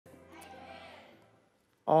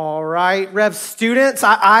right, Rev students,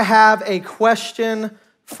 I have a question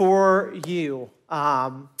for you.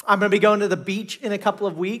 I'm going to be going to the beach in a couple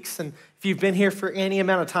of weeks, and if you've been here for any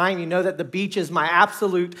amount of time, you know that the beach is my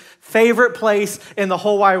absolute favorite place in the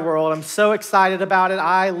whole wide world. I'm so excited about it.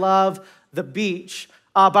 I love the beach.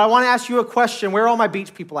 But I want to ask you a question. Where are all my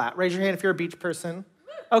beach people at? Raise your hand if you're a beach person.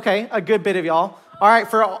 Okay, a good bit of y'all. All right,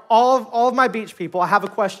 for all of my beach people, I have a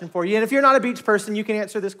question for you. And if you're not a beach person, you can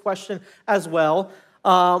answer this question as well.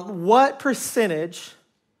 What percentage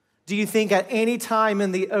do you think at any time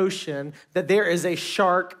in the ocean that there is a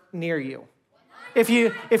shark near you? If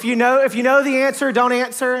you know the answer, don't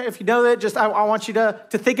answer. If you know that, just I want you to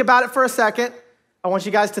think about it for a second. I want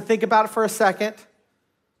you guys to think about it for a second.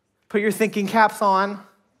 Put your thinking caps on.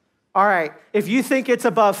 All right, if you think it's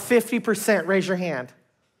above 50%, raise your hand.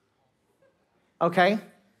 Okay?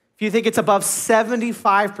 If you think it's above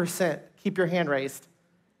 75%, keep your hand raised.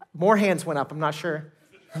 More hands went up, I'm not sure.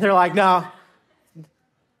 They're like, no.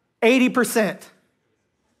 80%.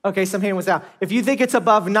 Okay, some hand was down. If you think it's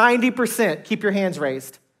above 90%, keep your hands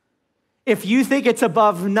raised. If you think it's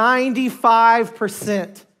above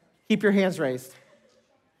 95%, keep your hands raised.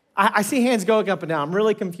 I see hands going up and down. I'm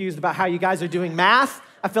really confused about how you guys are doing math.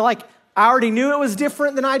 I feel like I already knew it was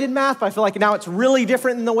different than I did math, but I feel like now it's really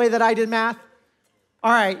different than the way that I did math.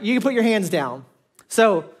 All right, you can put your hands down.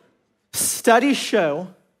 So studies show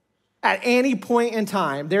at any point in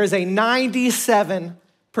time, there is a 97%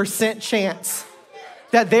 chance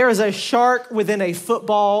that there is a shark within a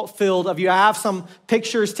football field of you. I have some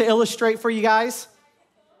pictures to illustrate for you guys.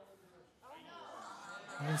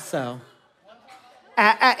 So,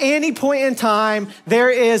 at any point in time, there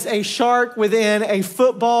is a shark within a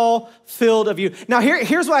football field of you. Now,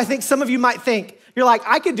 here's what I think some of you might think. You're like,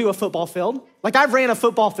 I could do a football field. Like, I've ran a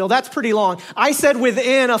football field. That's pretty long. I said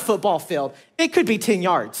within a football field. It could be 10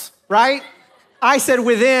 yards, right? I said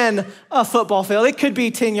within a football field. It could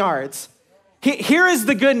be 10 yards. Here is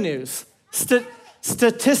the good news.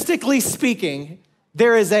 Statistically speaking,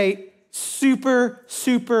 there is a super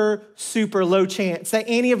low chance that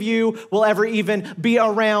any of you will ever even be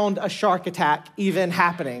around a shark attack even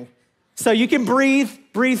happening. So you can breathe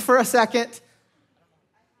for a second.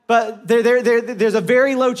 But there's a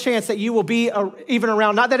very low chance that you will be even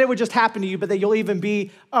around, not that it would just happen to you, but that you'll even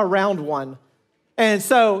be around one. And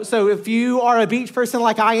so if you are a beach person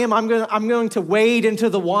like I am, I'm going to wade into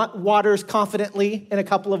the waters confidently in a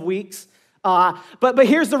couple of weeks. But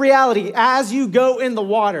here's the reality. As you go in the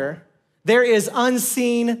water, there is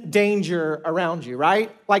unseen danger around you,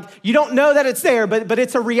 right? Like, you don't know that it's there, but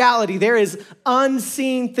it's a reality. There is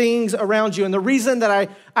unseen things around you. And the reason that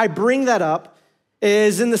I bring that up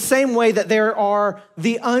is in the same way that there are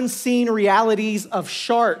the unseen realities of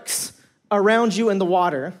sharks around you in the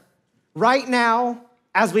water. Right now,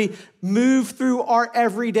 as we move through our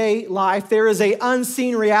everyday life, there is an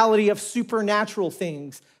unseen reality of supernatural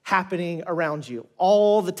things happening around you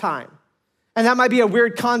all the time. And that might be a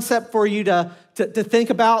weird concept for you to think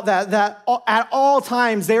about, that at all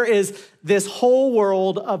times there is this whole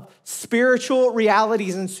world of spiritual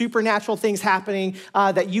realities and supernatural things happening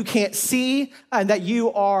that you can't see and that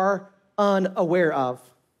you are unaware of.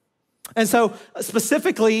 And so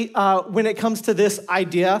specifically, when it comes to this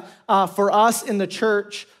idea, for us in the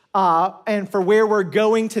church and for where we're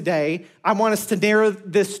going today, I want us to narrow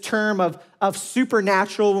this term of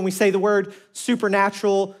supernatural. When we say the word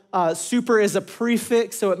supernatural, super is a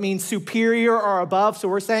prefix, so it means superior or above. So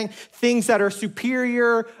we're saying things that are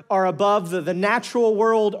superior or above the natural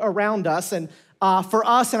world around us. And for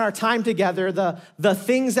us in our time together, the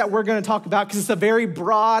things that we're going to talk about, because it's a very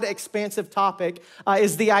broad, expansive topic,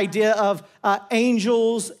 is the idea of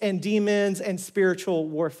angels and demons and spiritual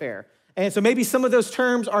warfare. And so maybe some of those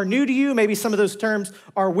terms are new to you. Maybe some of those terms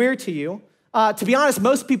are weird to you. To be honest,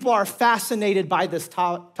 most people are fascinated by this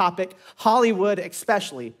topic, Hollywood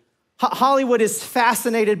especially. Hollywood is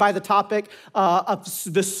fascinated by the topic of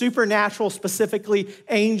the supernatural, specifically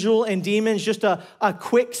angel and demons. Just a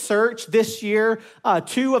quick search this year,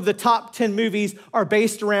 2 of the top 10 movies are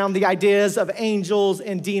based around the ideas of angels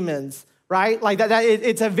and demons, right? Like that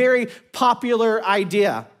it's a very popular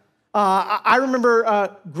idea. I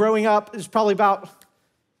remember growing up, it's probably about,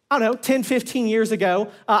 10, 15 years ago,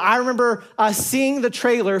 I remember seeing the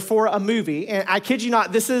trailer for a movie, and I kid you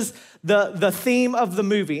not, this is the theme of the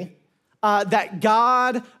movie, that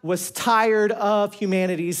God was tired of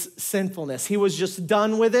humanity's sinfulness. He was just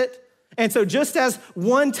done with it. And so just as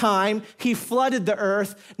one time he flooded the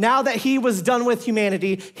earth, now that he was done with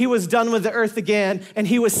humanity, he was done with the earth again, and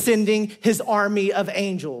he was sending his army of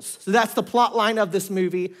angels. So that's the plot line of this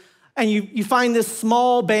movie. And you find this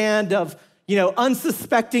small band of,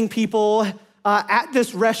 unsuspecting people at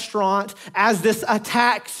this restaurant as this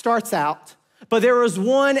attack starts out. But there was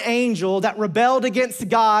one angel that rebelled against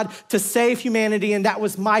God to save humanity, and that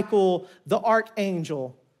was Michael the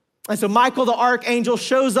archangel. And so Michael the archangel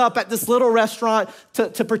shows up at this little restaurant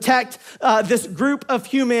to protect this group of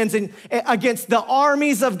humans and against the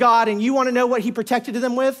armies of God. And you want to know what he protected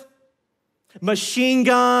them with? Machine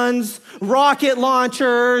guns, rocket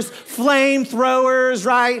launchers, flamethrowers,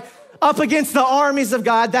 right? Up against the armies of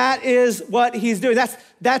God. That is what he's doing.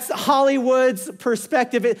 That's Hollywood's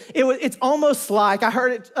perspective. It's almost like, I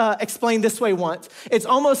heard it explained this way once. It's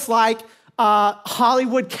almost like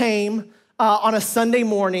Hollywood came on a Sunday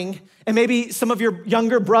morning, and maybe some of your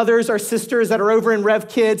younger brothers or sisters that are over in Rev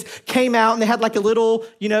Kids came out and they had like a little,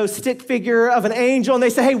 stick figure of an angel, and they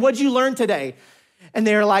say, hey, what'd you learn today? And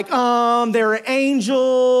they're like, there were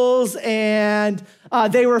angels, and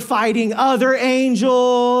they were fighting other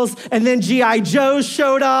angels, and then G.I. Joe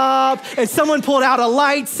showed up, and someone pulled out a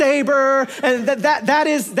lightsaber, and that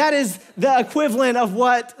is the equivalent of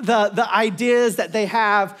what the ideas that they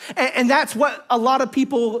have, and that's what a lot of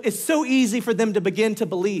people, it's so easy for them to begin to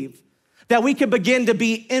believe, that we could begin to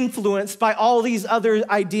be influenced by all these other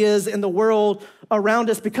ideas in the world around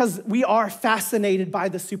us because we are fascinated by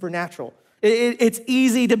the supernatural. It's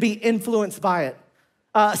easy to be influenced by it.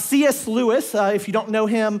 C.S. Lewis, if you don't know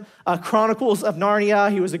him, Chronicles of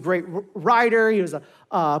Narnia, he was a great writer. He was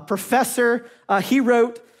a professor. He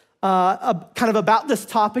wrote kind of about this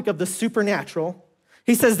topic of the supernatural.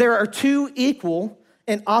 He says, there are two equal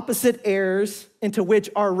and opposite errors into which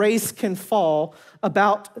our race can fall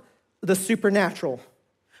about the supernatural.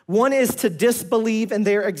 One is to disbelieve in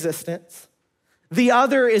their existence. The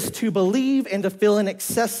other is to believe and to feel an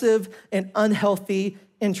excessive and unhealthy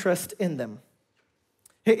interest in them.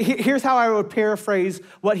 Here's how I would paraphrase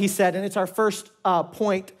what he said, and it's our first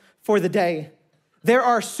point for the day. There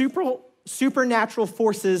are supernatural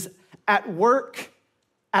forces at work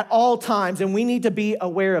at all times, and we need to be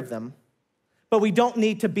aware of them, but we don't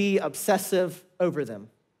need to be obsessive over them.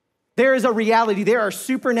 There is a reality. There are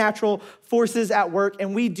supernatural forces at work,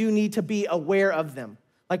 and we do need to be aware of them.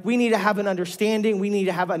 Like, we need to have an understanding, we need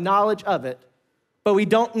to have a knowledge of it, but we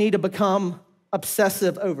don't need to become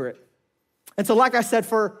obsessive over it. And so, like I said,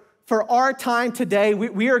 for our time today,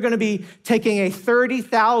 we are gonna be taking a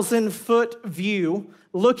 30,000-foot view,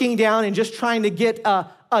 looking down and just trying to get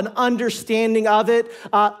an understanding of it.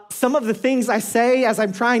 Some of the things I say as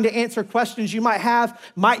I'm trying to answer questions you might have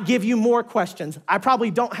might give you more questions. I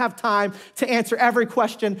probably don't have time to answer every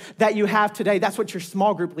question that you have today. That's what your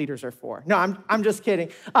small group leaders are for. No, I'm just kidding.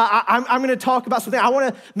 I'm gonna talk about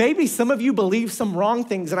something. Maybe some of you believe some wrong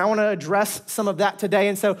things, and I wanna address some of that today.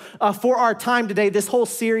 And so for our time today, this whole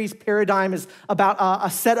series, Paradigm, is about a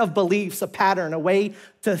set of beliefs, a pattern, a way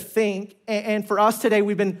to think. And for us today,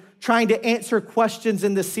 we've been trying to answer questions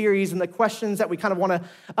in this series, and the questions that we kind of want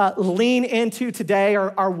to lean into today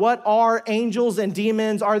are what are angels and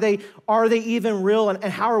demons? Are they even real? And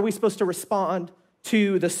how are we supposed to respond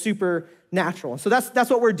to the supernatural? And so that's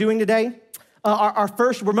what we're doing today.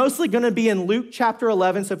 We're mostly going to be in Luke chapter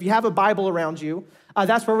 11. So if you have a Bible around you,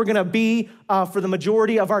 that's where we're going to be for the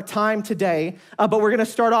majority of our time today. But we're going to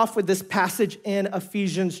start off with this passage in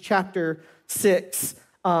Ephesians chapter 6,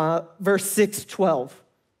 verse 6-12.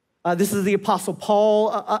 This is the Apostle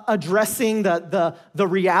Paul addressing the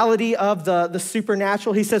reality of the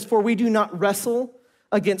supernatural. He says, for we do not wrestle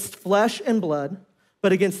against flesh and blood,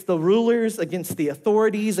 but against the rulers, against the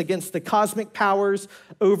authorities, against the cosmic powers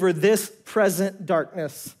over this present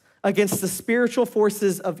darkness, against the spiritual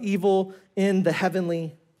forces of evil in the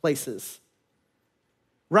heavenly places.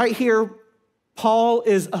 Right here, Paul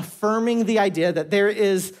is affirming the idea that there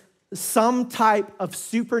is some type of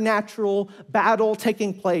supernatural battle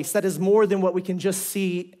taking place that is more than what we can just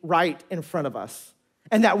see right in front of us.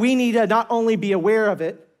 And that we need to not only be aware of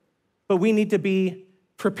it, but we need to be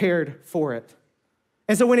prepared for it.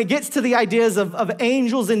 And so when it gets to the ideas of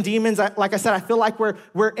angels and demons, like I said, I feel like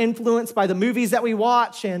we're influenced by the movies that we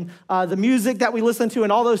watch and the music that we listen to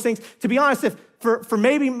and all those things. To be honest,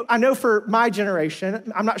 I know for my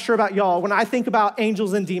generation, I'm not sure about y'all, when I think about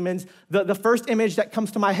angels and demons, the first image that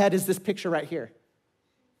comes to my head is this picture right here.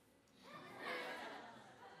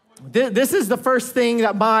 This is the first thing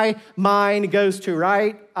that my mind goes to,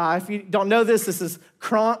 right? If you don't know this is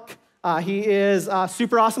Kronk. He is a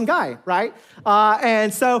super awesome guy, right?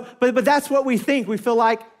 And so, but that's what we think. We feel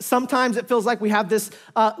like sometimes it feels like we have this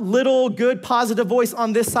little good positive voice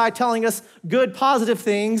on this side telling us good positive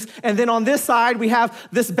things. And then on this side, we have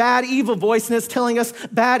this bad evil voice and it's telling us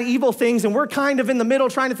bad evil things. And we're kind of in the middle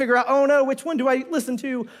trying to figure out, oh no, which one do I listen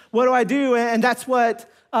to? What do I do? And that's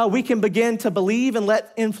what we can begin to believe and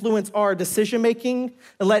let influence our decision-making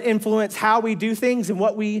and let influence how we do things and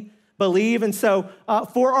what we believe. And so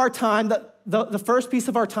for our time, the first piece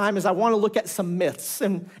of our time is I want to look at some myths.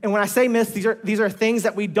 And when I say myths, these are things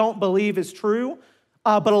that we don't believe is true,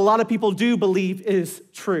 but a lot of people do believe is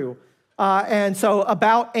true. And so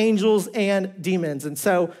about angels and demons. And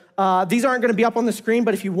so these aren't going to be up on the screen,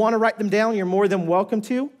 but if you want to write them down, you're more than welcome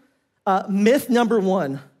to. Myth number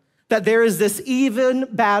one, that there is this even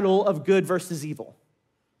battle of good versus evil.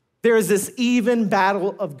 There is this even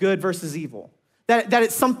battle of good versus evil. That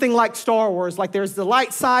it's something like Star Wars, like there's the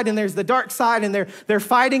light side and there's the dark side, and they're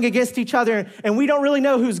fighting against each other, and we don't really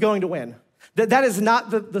know who's going to win. That is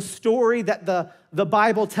not the story that the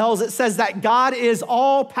Bible tells. It says that God is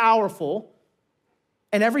all powerful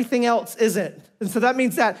and everything else isn't. And so that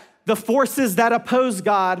means that the forces that oppose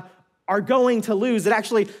God are going to lose. It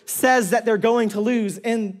actually says that they're going to lose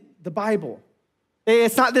in the Bible.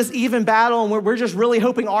 It's not this even battle and we're just really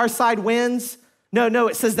hoping our side wins. No,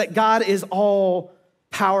 it says that God is all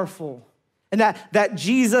powerful. And that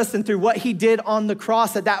Jesus, and through what he did on the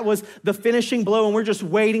cross, that was the finishing blow, and we're just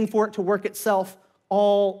waiting for it to work itself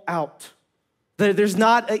all out. There's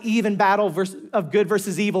not an even battle of good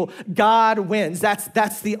versus evil. God wins.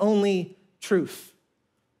 That's the only truth.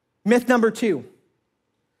 Myth number two,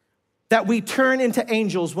 that we turn into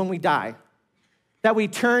angels when we die. That we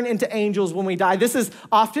turn into angels when we die. This is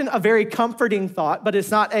often a very comforting thought, but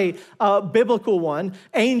it's not a biblical one.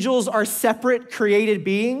 Angels are separate created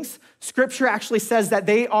beings. Scripture actually says that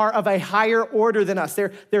they are of a higher order than us.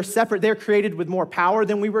 They're separate. They're created with more power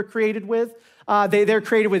than we were created with. They're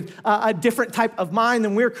created with a different type of mind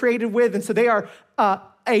than we're created with. And so they are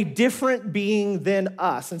a different being than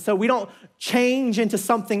us. And so we don't change into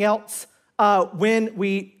something else when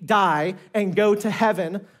we die and go to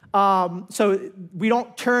heaven. So we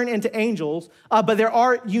don't turn into angels, but there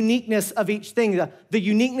are uniqueness of each thing. The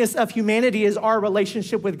uniqueness of humanity is our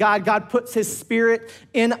relationship with God. God puts his spirit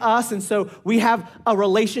in us, and so we have a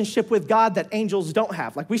relationship with God that angels don't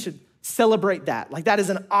have. Like, we should celebrate that. Like, that is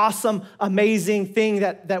an awesome, amazing thing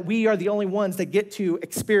that we are the only ones that get to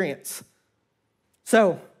experience.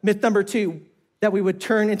 So myth number two, that we would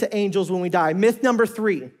turn into angels when we die. Myth number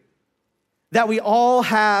three, that we all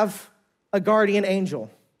have a guardian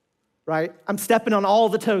angel. Right? I'm stepping on all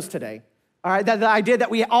the toes today. All right, the idea that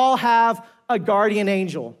we all have a guardian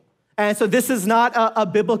angel. And so this is not a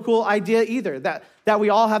biblical idea either, that we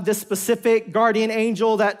all have this specific guardian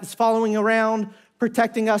angel that is following around,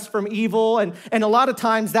 protecting us from evil. And a lot of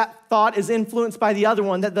times that thought is influenced by the other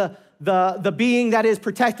one, that the being that is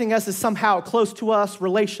protecting us is somehow close to us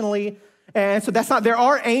relationally. And so that's not, there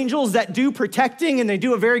are angels that do protecting, and they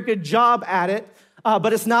do a very good job at it.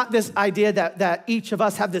 But it's not this idea that each of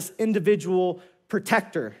us have this individual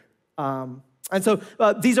protector. And so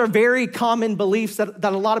these are very common beliefs that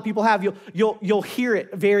a lot of people have. You'll hear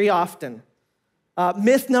it very often.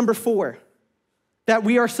 Myth number four, that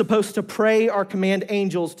we are supposed to pray or command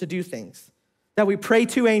angels to do things. That we pray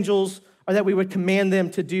to angels, or that we would command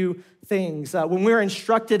them to do things. When we're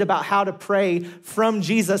instructed about how to pray from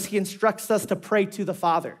Jesus, he instructs us to pray to the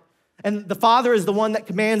Father. And the Father is the one that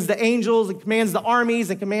commands the angels and commands the armies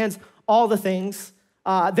and commands all the things.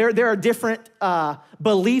 There are different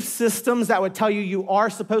belief systems that would tell you are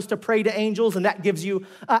supposed to pray to angels, and that gives you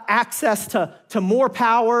access to more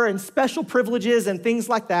power and special privileges and things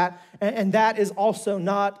like that. And that is also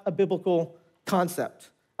not a biblical concept.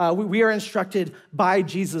 We are instructed by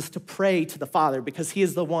Jesus to pray to the Father because he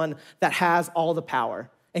is the one that has all the power.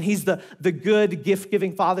 And he's the good,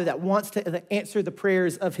 gift-giving Father that wants to answer the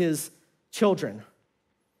prayers of his children.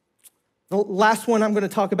 The last one I'm going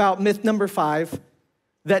to talk about, myth number 5,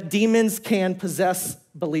 that demons can possess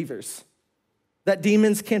believers. That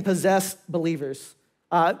demons can possess believers.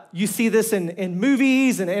 You see this in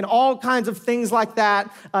movies and all kinds of things like that.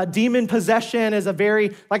 Demon possession is a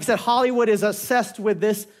very, like I said, Hollywood is obsessed with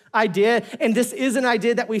this idea, and this is an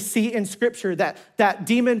idea that we see in Scripture, that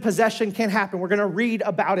demon possession can happen. We're gonna read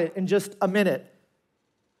about it in just a minute.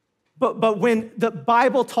 But when the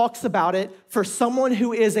Bible talks about it, for someone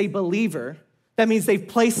who is a believer, that means they've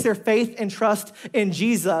placed their faith and trust in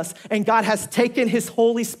Jesus, and God has taken his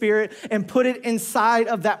Holy Spirit and put it inside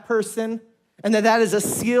of that person, and that is a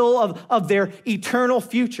seal of their eternal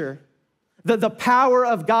future. The power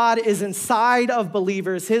of God is inside of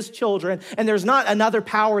believers, his children, and there's not another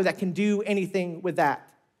power that can do anything with that.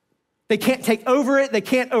 They can't take over it. They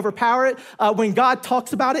can't overpower it. When God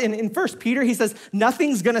talks about it in 1 Peter, he says,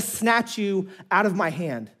 nothing's gonna snatch you out of my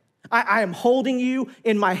hand. I am holding you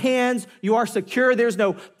in my hands. You are secure. There's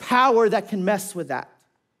no power that can mess with that.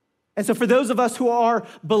 And so for those of us who are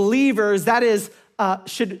believers, that is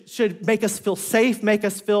should make us feel safe, make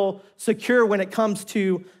us feel secure when it comes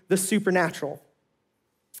to the supernatural.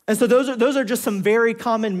 And so those are just some very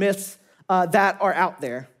common myths that are out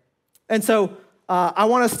there. And so I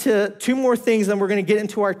want us to, two more things, and we're going to get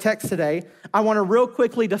into our text today. I want to real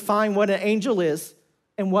quickly define what an angel is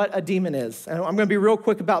and what a demon is. And I'm going to be real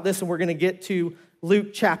quick about this, and we're going to get to Luke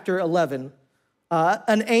chapter 11.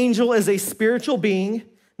 An angel is a spiritual being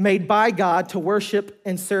made by God to worship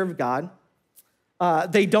and serve God.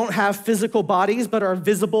 They don't have physical bodies, but are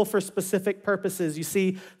visible for specific purposes. You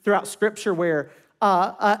see throughout Scripture where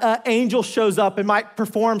an angel shows up and might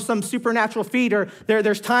perform some supernatural feat, or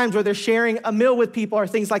there's times where they're sharing a meal with people or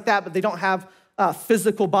things like that, but they don't have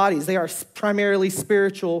physical bodies. They are primarily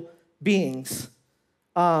spiritual beings.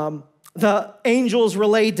 The angels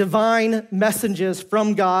relay divine messages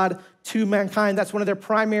from God to mankind. That's one of their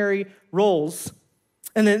primary roles.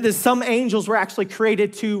 And then some angels were actually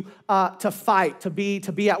created to fight, to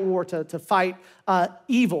be at war, to fight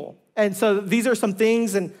evil. And so these are some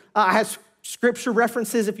things, and I have scripture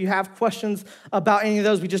references if you have questions about any of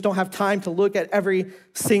those. We just don't have time to look at every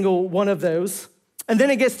single one of those. And then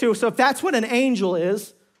it gets to, so if that's what an angel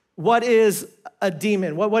is, what is a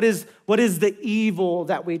demon? What is the evil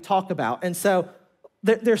that we talk about? And so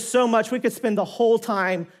there's so much. We could spend the whole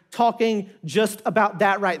time talking just about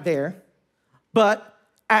that right there. But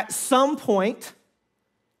at some point,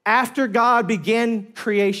 after God began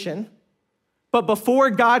creation, but before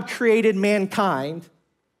God created mankind,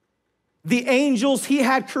 the angels he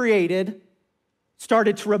had created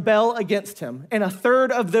started to rebel against him. And a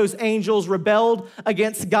third of those angels rebelled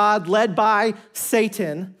against God, led by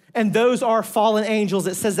Satan. And those are fallen angels.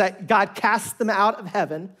 It says that God cast them out of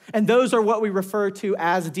heaven. And those are what we refer to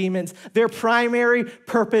as demons. Their primary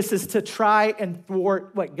purpose is to try and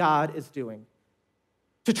thwart what God is doing,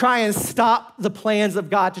 to try and stop the plans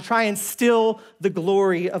of God, to try and steal the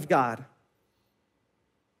glory of God.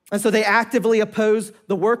 And so they actively oppose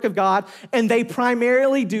the work of God, and they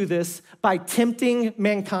primarily do this by tempting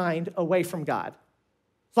mankind away from God.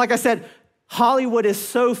 Like I said, Hollywood is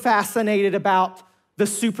so fascinated about the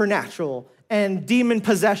supernatural and demon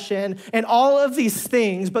possession and all of these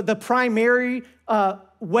things, but the primary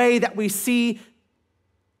way that we see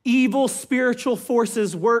evil spiritual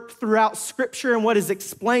forces work throughout Scripture and what is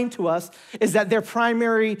explained to us is that their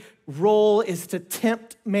primary role is to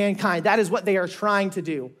tempt mankind. That is what they are trying to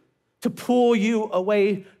do, to pull you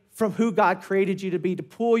away from who God created you to be, to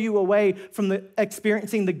pull you away from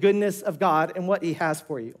experiencing the goodness of God and what he has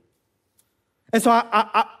for you. And so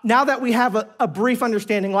now that we have a brief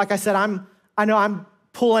understanding, like I said, I know I'm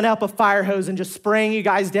pulling up a fire hose and just spraying you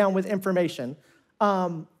guys down with information.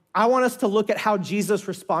 I want us to look at how Jesus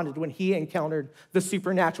responded when he encountered the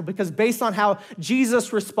supernatural, because based on how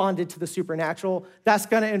Jesus responded to the supernatural, that's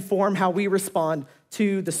going to inform how we respond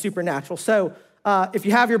to the supernatural. So if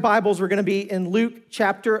you have your Bibles, we're going to be in Luke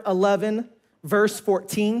chapter 11, verse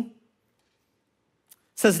 14.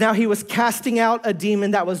 It says, now he was casting out a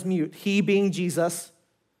demon that was mute, he being Jesus.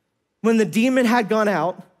 When the demon had gone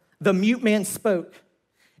out, the mute man spoke,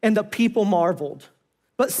 and the people marveled.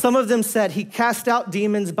 But some of them said, he cast out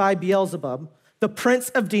demons by Beelzebub, the prince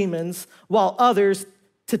of demons, while others,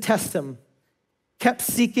 to test him, kept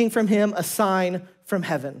seeking from him a sign from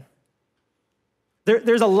heaven.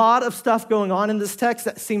 There's a lot of stuff going on in this text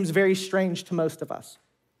that seems very strange to most of us.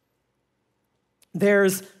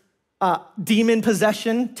 There's demon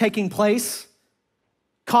possession taking place,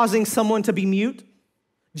 causing someone to be mute.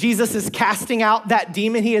 Jesus is casting out that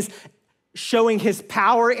demon. He is showing his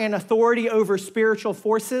power and authority over spiritual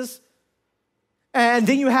forces. And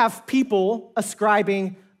then you have people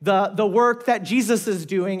ascribing the work that Jesus is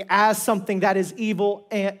doing as something that is evil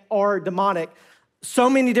or demonic. So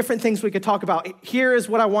many different things we could talk about. Here is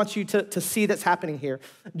what I want you to see that's happening here.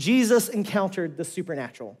 Jesus encountered the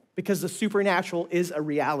supernatural because the supernatural is a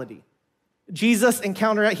reality. Jesus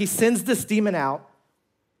encountered it. He sends this demon out.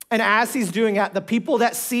 And as he's doing that, the people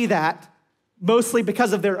that see that, mostly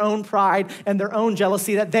because of their own pride and their own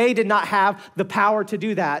jealousy, that they did not have the power to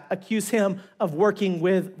do that, accuse him of working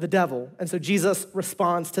with the devil. And so Jesus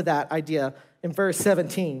responds to that idea in verse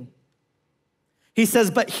 17. He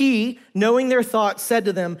says, but he, knowing their thoughts, said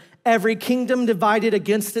to them, every kingdom divided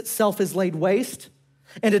against itself is laid waste,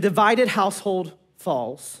 and a divided household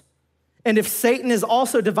falls. And if Satan is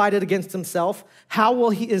also divided against himself, how will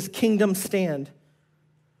his kingdom stand?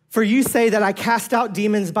 For you say that I cast out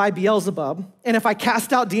demons by Beelzebub, and if I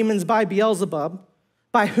cast out demons by Beelzebub,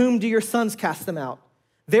 by whom do your sons cast them out?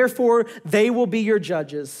 Therefore, they will be your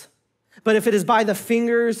judges. But if it is by the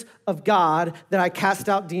fingers of God that I cast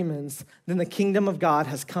out demons, then the kingdom of God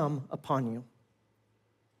has come upon you.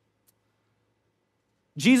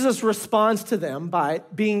 Jesus responds to them by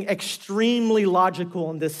being extremely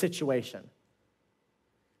logical in this situation.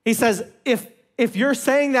 He says, if you're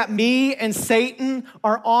saying that me and Satan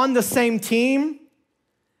are on the same team,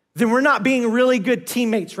 then we're not being really good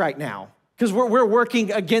teammates right now because we're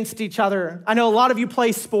working against each other. I know a lot of you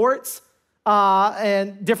play sports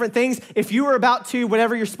and different things. If you were about to,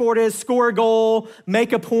 whatever your sport is, score a goal,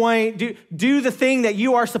 make a point, do the thing that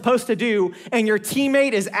you are supposed to do, and your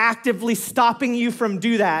teammate is actively stopping you from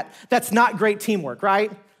do that, that's not great teamwork,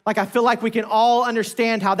 right? Like, I feel like we can all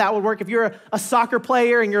understand how that would work. If you're a soccer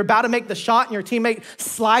player and you're about to make the shot and your teammate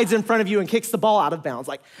slides in front of you and kicks the ball out of bounds,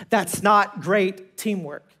 like, that's not great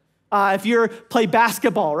teamwork. If you play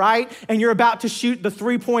basketball, right, and you're about to shoot the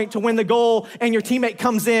 3-point to win the goal and your teammate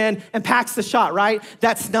comes in and packs the shot, right,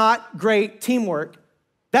 that's not great teamwork.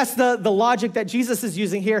 That's the logic that Jesus is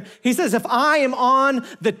using here. He says, if I am on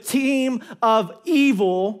the team of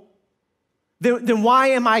evil, then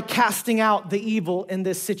why am I casting out the evil in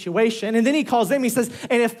this situation? And then he calls them, he says,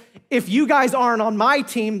 and if you guys aren't on my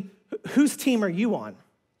team, whose team are you on?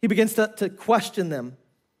 He begins to question them.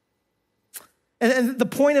 And the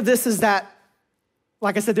point of this is that,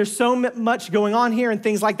 like I said, there's so much going on here and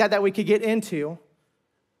things like that we could get into.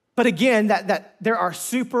 But again, that there are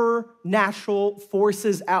supernatural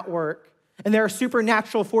forces at work, and there are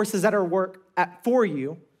supernatural forces that are work for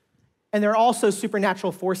you, and there are also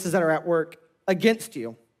supernatural forces that are at work against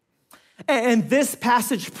you. And this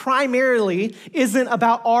passage primarily isn't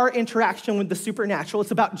about our interaction with the supernatural. It's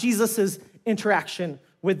about Jesus's interaction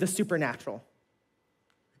with the supernatural.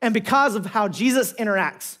 And because of how Jesus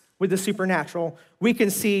interacts with the supernatural, we can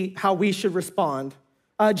see how we should respond.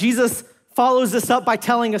 Jesus follows this up by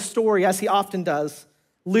telling a story, as he often does.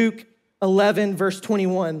 Luke 11, verse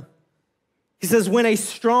 21. He says, when a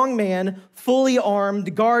strong man, fully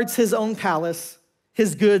armed, guards his own palace,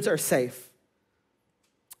 his goods are safe.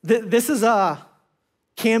 This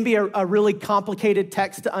can be a really complicated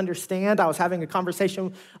text to understand. I was having a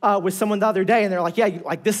conversation with someone the other day, and they're like, yeah,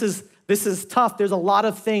 like this is tough. There's a lot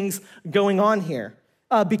of things going on here.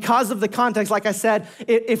 Because of the context, like I said,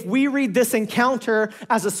 if we read this encounter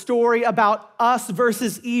as a story about us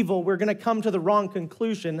versus evil, we're gonna come to the wrong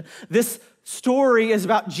conclusion. This story is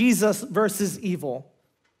about Jesus versus evil.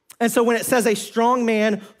 And so when it says a strong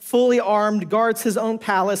man, fully armed, guards his own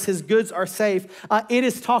palace, his goods are safe, it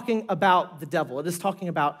is talking about the devil. It is talking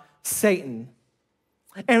about Satan.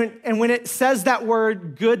 And when it says that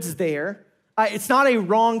word goods there, it's not a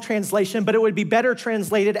wrong translation, but it would be better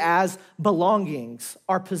translated as belongings,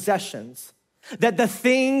 our possessions. That the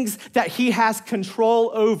things that he has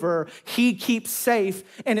control over, he keeps safe,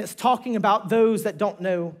 and it's talking about those that don't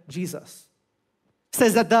know Jesus. It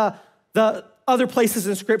says that the other places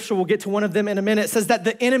in scripture, we'll get to one of them in a minute, says that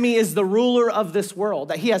the enemy is the ruler of this world,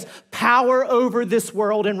 that he has power over this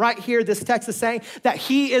world. And right here, this text is saying that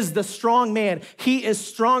he is the strong man. He is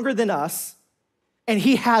stronger than us, and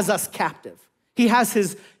he has us captive. He has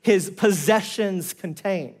his possessions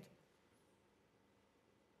contained.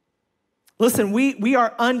 Listen, we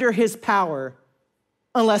are under his power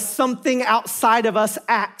unless something outside of us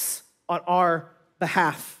acts on our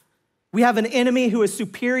behalf. We have an enemy who is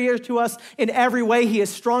superior to us in every way. He is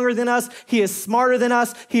stronger than us. He is smarter than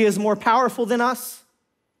us. He is more powerful than us.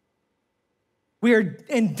 We are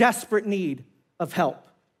in desperate need of help.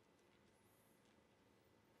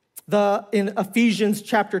 In Ephesians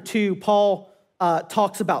chapter 2, Paul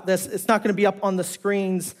talks about this. It's not going to be up on the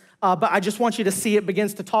screens, but I just want you to see it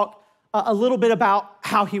begins to talk a little bit about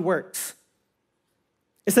how he works.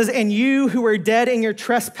 It says, and you who are dead in your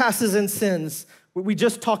trespasses and sins. We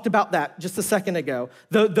just talked about that just a second ago.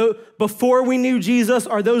 Before we knew Jesus,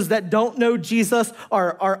 or those that don't know Jesus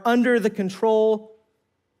are under the control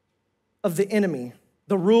of the enemy,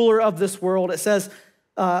 the ruler of this world. It says,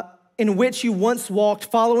 in which you once walked,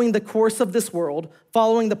 following the course of this world,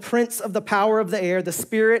 following the prince of the power of the air, the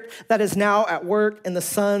spirit that is now at work in the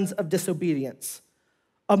sons of disobedience,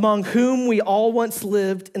 among whom we all once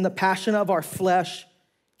lived in the passion of our flesh,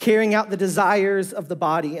 carrying out the desires of the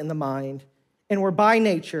body and the mind, and were by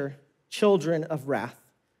nature children of wrath,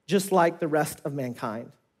 just like the rest of mankind.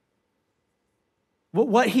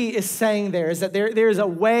 What he is saying there is that there is a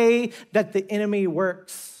way that the enemy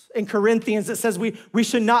works. In Corinthians, it says we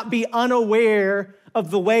should not be unaware of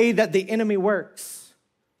the way that the enemy works.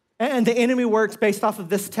 And the enemy works based off of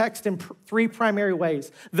this text in three primary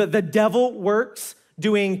ways. The devil works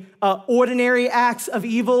doing ordinary acts of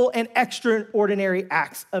evil and extraordinary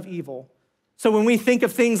acts of evil. So when we think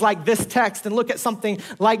of things like this text and look at something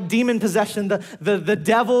like demon possession, the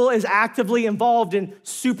devil is actively involved in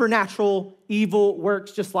supernatural evil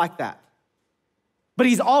works just like that. But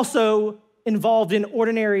he's also involved in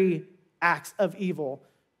ordinary acts of evil,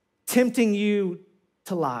 tempting you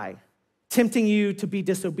to lie, tempting you to be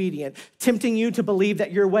disobedient, tempting you to believe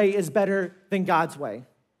that your way is better than God's way.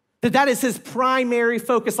 That is his primary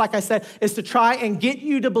focus, like I said, is to try and get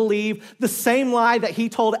you to believe the same lie that he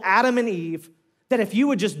told Adam and Eve, that if you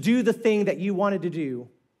would just do the thing that you wanted to do,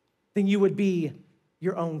 then you would be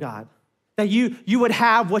your own God. That you would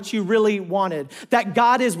have what you really wanted. That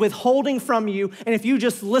God is withholding from you, and if you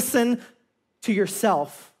just listen to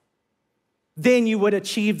yourself, then you would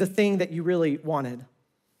achieve the thing that you really wanted.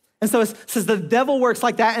 And so it says the devil works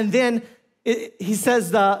like that, and then he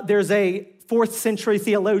says there's a 4th century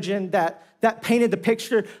theologian that painted the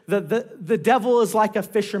picture. The devil is like a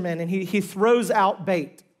fisherman, and he throws out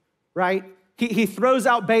bait, right? He throws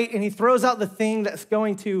out bait, and he throws out the thing that's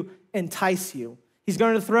going to entice you. He's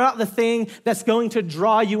going to throw out the thing that's going to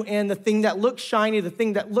draw you in, the thing that looks shiny, the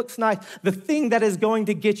thing that looks nice, the thing that is going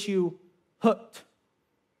to get you hooked.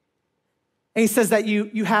 And he says that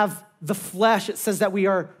you have the flesh. It says that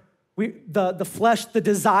the flesh, the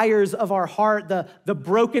desires of our heart, the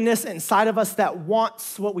brokenness inside of us that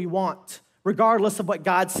wants what we want, regardless of what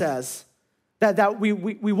God says. That we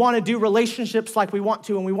want to do relationships like we want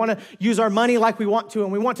to, and we want to use our money like we want to,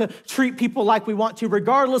 and we want to treat people like we want to,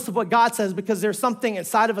 regardless of what God says, because there's something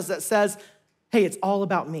inside of us that says, hey, it's all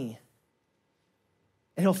about me.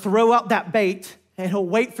 And he'll throw out that bait, and he'll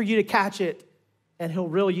wait for you to catch it, and he'll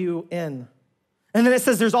reel you in. And then it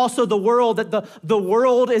says there's also the world, that the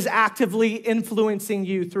world is actively influencing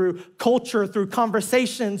you through culture, through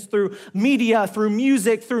conversations, through media, through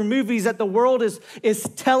music, through movies, that the world is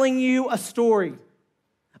telling you a story.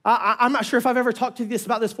 I'm not sure if I've ever talked to you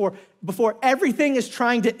about this before. Everything is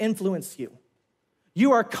trying to influence you.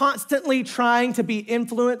 You are constantly trying to be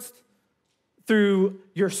influenced through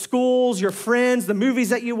your schools, your friends, the movies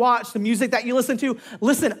that you watch, the music that you listen to.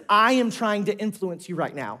 Listen, I am trying to influence you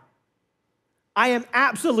right now. I am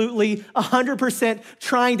absolutely 100%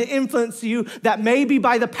 trying to influence you, that maybe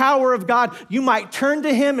by the power of God, you might turn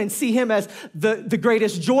to him and see him as the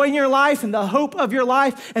greatest joy in your life and the hope of your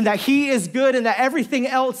life, and that he is good and that everything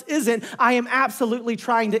else isn't. I am absolutely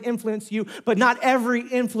trying to influence you, but not every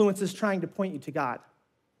influence is trying to point you to God.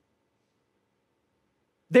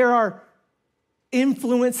 There are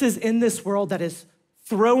influences in this world that is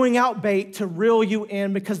throwing out bait to reel you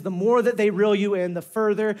in, because the more that they reel you in, the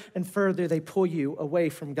further and further they pull you away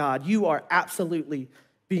from God. You are absolutely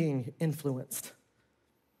being influenced.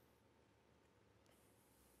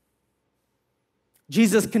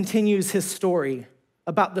 Jesus continues his story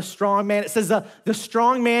about the strong man. It says the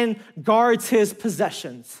strong man guards his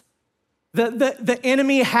possessions. The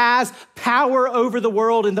enemy has power over the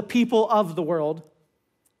world and the people of the world.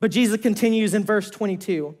 But Jesus continues in verse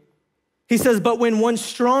 22. He says, but when one's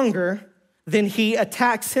stronger than he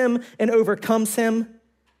attacks him and overcomes him,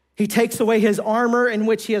 he takes away his armor in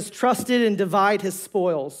which he has trusted and divide his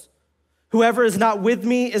spoils. Whoever is not with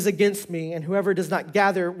me is against me, and whoever does not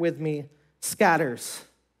gather with me scatters.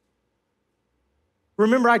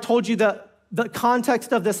 Remember, I told you that the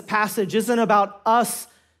context of this passage isn't about us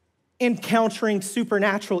encountering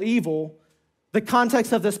supernatural evil. The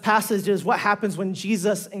context of this passage is what happens when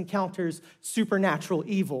Jesus encounters supernatural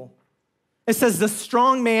evil. It says the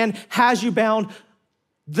strong man has you bound,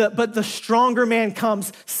 but the stronger man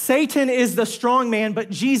comes. Satan is the strong man, but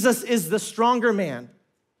Jesus is the stronger man.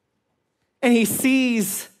 And he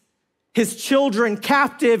sees his children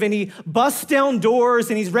captive, and he busts down doors,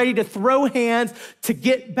 and he's ready to throw hands to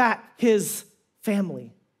get back his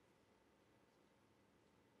family.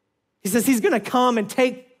 He says he's gonna come and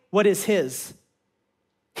take what is his.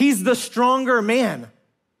 He's the stronger man.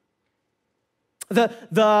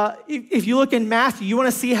 If you look in Matthew, you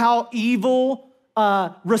wanna see how evil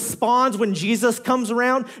responds when Jesus comes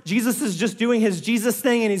around. Jesus is just doing his Jesus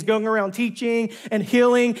thing, and he's going around teaching and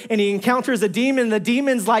healing, and he encounters a demon. The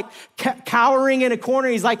demon's like cowering in a corner.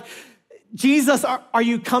 He's like, Jesus, are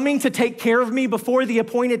you coming to take care of me before the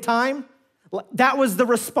appointed time? That was the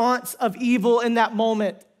response of evil in that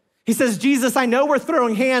moment. He says, Jesus, I know we're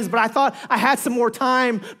throwing hands, but I thought I had some more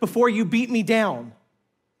time before you beat me down.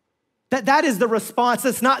 That is the response.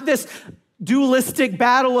 It's not this dualistic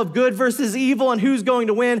battle of good versus evil and who's going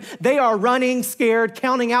to win. They are running, scared,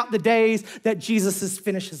 counting out the days that Jesus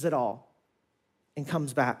finishes it all and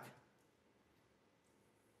comes back.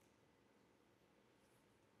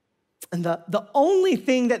 And the only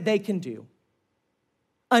thing that they can do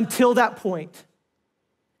until that point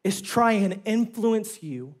is try and influence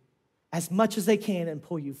you as much as they can and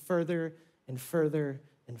pull you further and further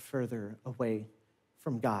and further away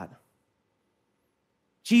from God.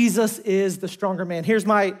 Jesus is the stronger man. Here's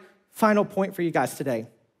my final point for you guys today.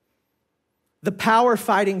 the power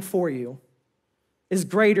fighting for you is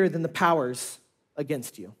greater than the powers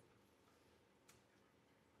against you.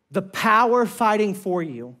 The power fighting for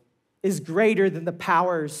you is greater than the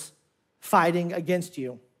powers fighting against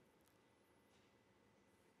you.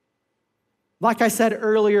 Like I said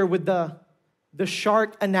earlier with the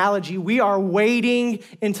shark analogy, we are wading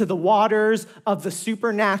into the waters of the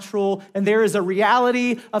supernatural, and there is a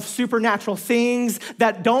reality of supernatural things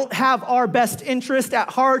that don't have our best interest at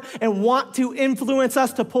heart and want to influence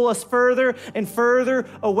us to pull us further and further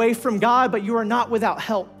away from God, but you are not without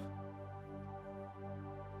help.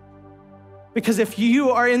 Because if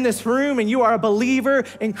you are in this room and you are a believer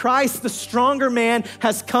in Christ, the stronger man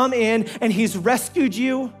has come in and he's rescued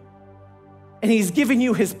you and he's given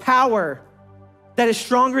you his power that is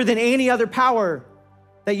stronger than any other power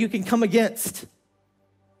that you can come against.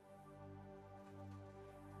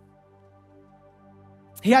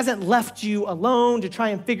 He hasn't left you alone to try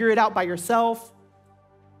and figure it out by yourself.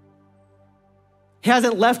 He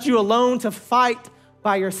hasn't left you alone to fight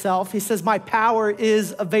by yourself. He says, my power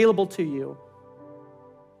is available to you.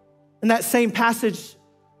 In that same passage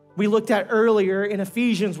we looked at earlier in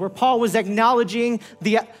Ephesians, where Paul was acknowledging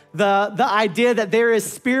the idea that there is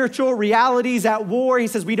spiritual realities at war. He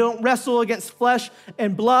says we don't wrestle against flesh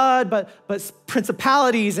and blood, but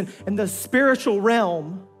principalities and the spiritual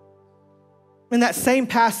realm. In that same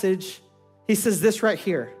passage, he says this right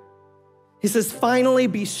here. He says, finally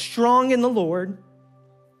be strong in the Lord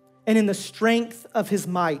and in the strength of his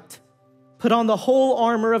might. Put on the whole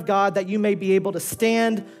armor of God that you may be able to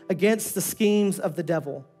stand against the schemes of the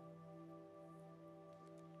devil.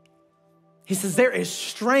 He says there is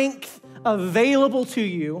strength available to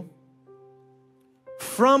you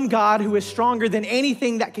from God who is stronger than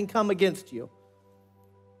anything that can come against you.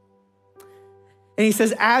 And he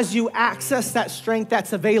says as you access that strength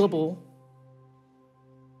that's available,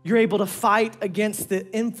 you're able to fight against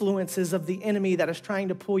the influences of the enemy that is trying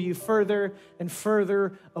to pull you further and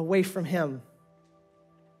further away from him.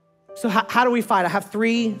 So how do we fight? I have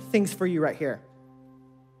 3 things for you right here.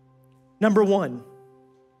 Number 1,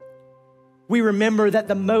 we remember that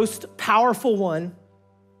the most powerful one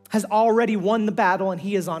has already won the battle and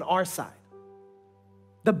he is on our side.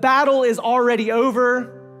 The battle is already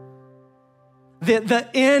over. The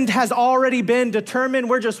end has already been determined.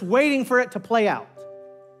 We're just waiting for it to play out.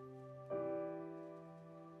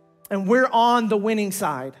 And we're on the winning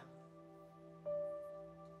side.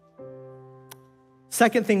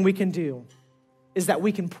 Second thing we can do is that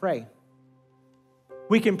we can pray.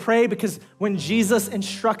 We can pray because when Jesus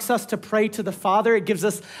instructs us to pray to the Father, it gives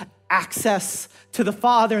us access to the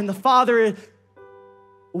Father, and the Father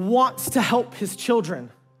wants to help his children.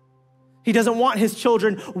 He doesn't want his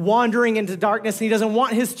children wandering into darkness, and he doesn't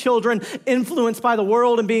want his children influenced by the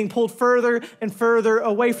world and being pulled further and further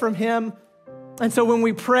away from him. And so when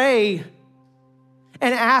we pray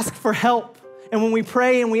and ask for help, and when we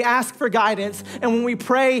pray and we ask for guidance, and when we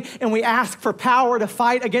pray and we ask for power to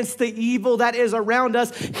fight against the evil that is around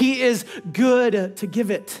us, he is good to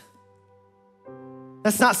give it.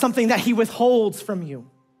 That's not something that he withholds from you.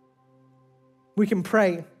 We can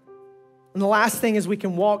pray. And the last thing is we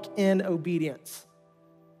can walk in obedience.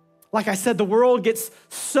 Like I said, the world gets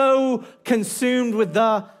so consumed with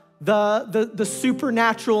the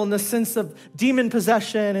supernatural in the sense of demon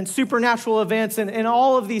possession and supernatural events and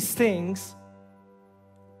all of these things.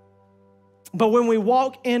 But when we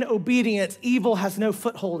walk in obedience, evil has no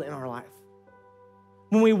foothold in our life.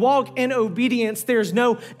 When we walk in obedience, there's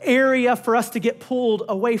no area for us to get pulled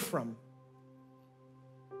away from.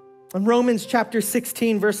 In Romans chapter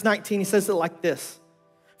 16, verse 19, he says it like this: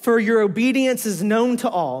 "For your obedience is known to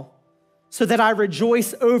all, so that I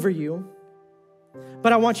rejoice over you.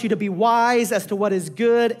 But I want you to be wise as to what is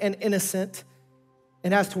good and innocent,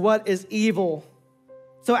 and as to what is evil."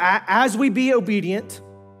 So as we be obedient,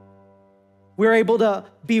 we're able to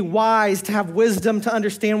be wise, to have wisdom, to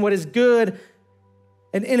understand what is good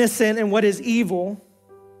and innocent and what is evil.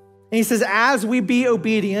 And he says, as we be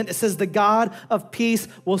obedient, it says the God of peace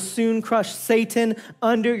will soon crush Satan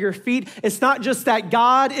under your feet. It's not just that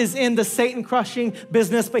God is in the Satan crushing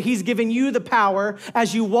business, but he's giving you the power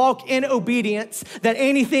as you walk in obedience, that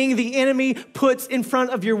anything the enemy puts in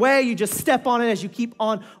front of your way, you just step on it as you keep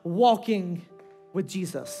on walking with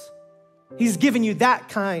Jesus. He's given you that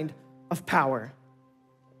kind of power.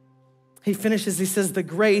 He finishes, he says, the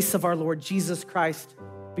grace of our Lord Jesus Christ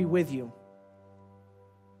be with you.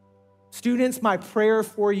 Students, my prayer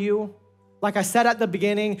for you, like I said at the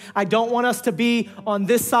beginning, I don't want us to be on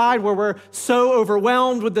this side where we're so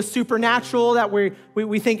overwhelmed with the supernatural that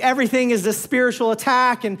we think everything is a spiritual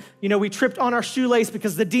attack and we tripped on our shoelace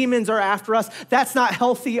because the demons are after us. That's not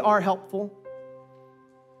healthy or helpful.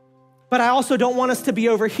 But I also don't want us to be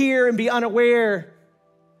over here and be unaware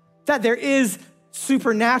that there is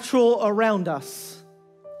supernatural around us.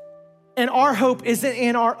 And our hope isn't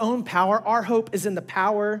in our own power. Our hope is in the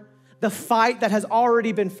power, the fight that has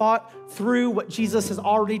already been fought through what Jesus has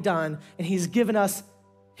already done, and he's given us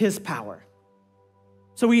his power.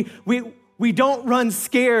 So we don't run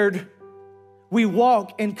scared. We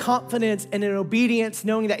walk in confidence and in obedience,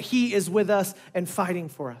 knowing that he is with us and fighting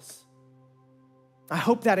for us. I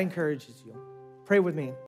hope that encourages you. Pray with me.